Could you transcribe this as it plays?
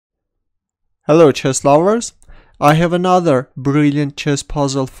Hello chess lovers, I have another brilliant chess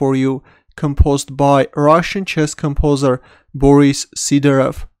puzzle for you, composed by Russian chess composer Boris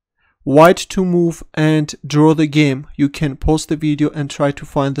Sidorov. White to move and draw the game. You can pause the video and try to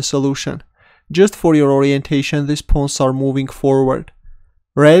find the solution. Just for your orientation, these pawns are moving forward.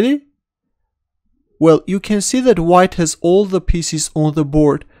 Ready? Well, you can see that white has all the pieces on the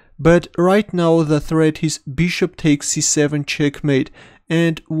board, but right now the threat is bishop takes c7 checkmate,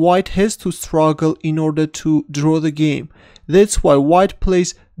 and white has to struggle in order to draw the game. That's why white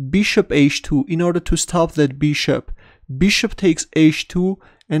plays bishop h2 in order to stop that bishop. Bishop takes h2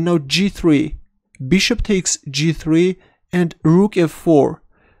 and now g3. Bishop takes g3 and rook f4.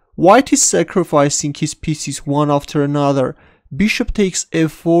 White is sacrificing his pieces one after another. Bishop takes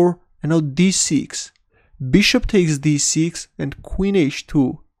f4 and now d6. Bishop takes d6 and queen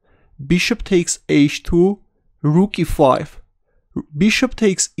h2. Bishop takes h2, rook e5. Bishop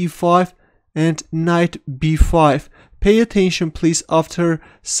takes e5 and knight b5. Pay attention please, after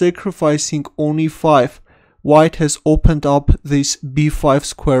sacrificing on e5, white has opened up this b5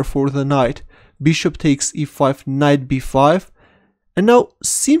 square for the knight. Bishop takes e5, knight b5. And now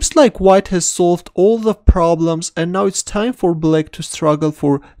seems like white has solved all the problems, and now it's time for black to struggle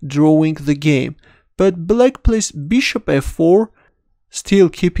for drawing the game. But black plays bishop f4, still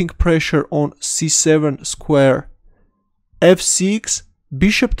keeping pressure on c7 square. f6,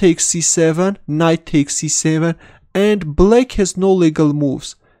 bishop takes c7, knight takes c7, and black has no legal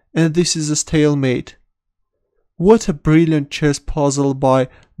moves, and this is a stalemate. What a brilliant chess puzzle by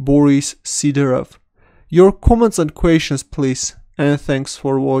Boris Sidorov. Your comments and questions please, and thanks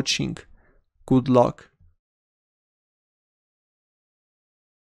for watching. Good luck.